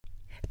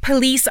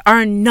Police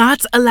are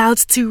not allowed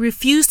to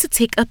refuse to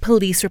take a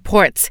police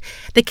report.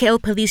 The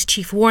KL police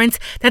chief warns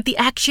that the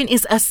action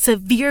is a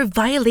severe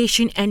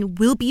violation and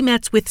will be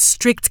met with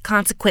strict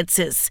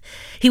consequences.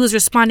 He was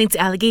responding to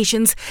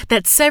allegations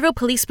that several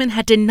policemen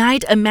had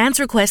denied a man's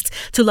request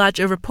to lodge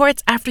a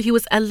report after he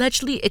was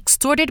allegedly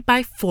extorted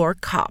by 4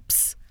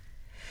 cops.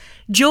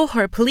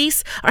 Johor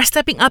police are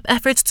stepping up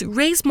efforts to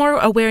raise more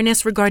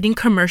awareness regarding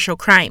commercial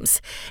crimes.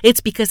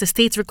 It's because the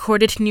states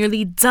recorded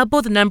nearly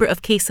double the number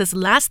of cases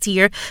last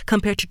year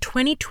compared to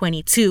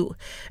 2022.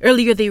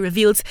 Earlier, they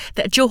revealed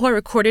that Johor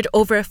recorded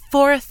over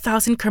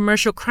 4,000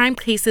 commercial crime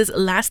cases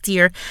last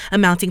year,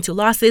 amounting to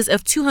losses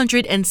of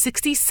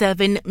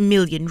 267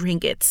 million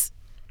ringgit.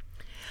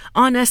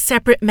 On a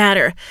separate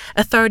matter,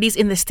 authorities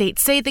in the state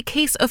say the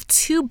case of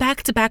 2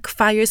 back-to-back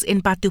fires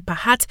in Batu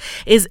Pahat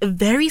is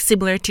very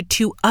similar to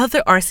 2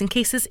 other arson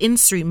cases in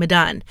Sri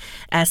Medan.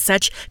 As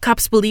such,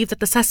 cops believe that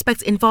the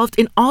suspects involved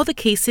in all the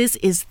cases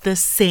is the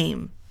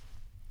same.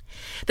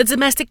 The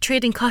Domestic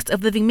Trade and Cost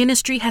of Living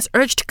Ministry has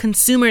urged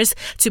consumers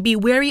to be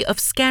wary of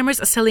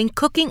scammers selling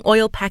cooking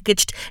oil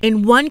packaged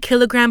in 1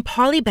 kilogram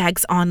poly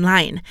bags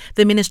online.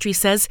 The ministry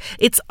says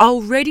it's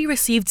already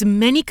received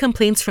many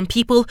complaints from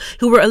people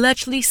who were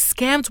allegedly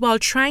scammed while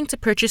trying to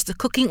purchase the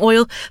cooking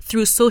oil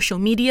through social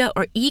media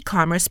or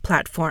e-commerce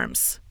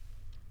platforms.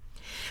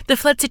 The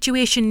flood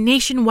situation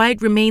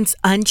nationwide remains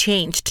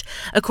unchanged.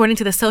 According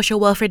to the Social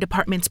Welfare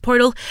Department's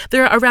portal,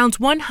 there are around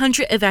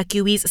 100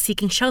 evacuees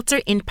seeking shelter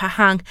in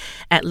Pahang.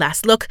 At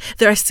last look,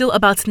 there are still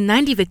about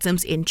 90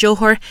 victims in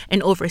Johor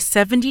and over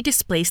 70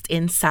 displaced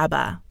in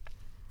Sabah.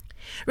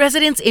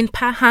 Residents in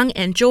Pahang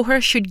and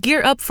Johor should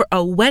gear up for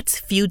a wet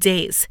few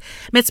days.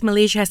 Met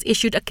Malaysia has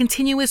issued a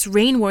continuous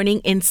rain warning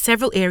in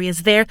several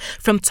areas there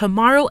from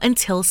tomorrow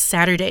until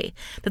Saturday.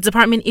 The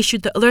department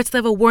issued the alert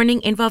level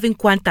warning involving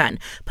Kuantan,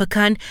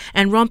 Pekan,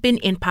 and Rompin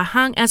in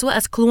Pahang, as well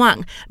as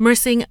Kluang,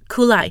 Mersing,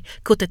 Kulai,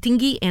 Kota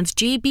Tinggi, and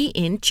JB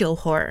in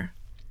Johor.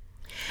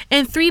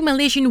 And 3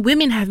 Malaysian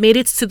women have made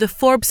it to the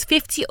Forbes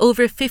 50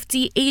 over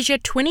 50 Asia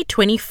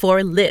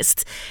 2024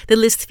 list. The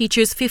list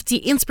features 50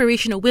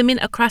 inspirational women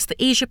across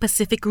the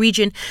Asia-Pacific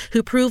region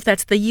who prove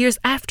that the years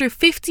after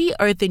 50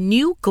 are the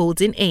new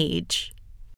golden age.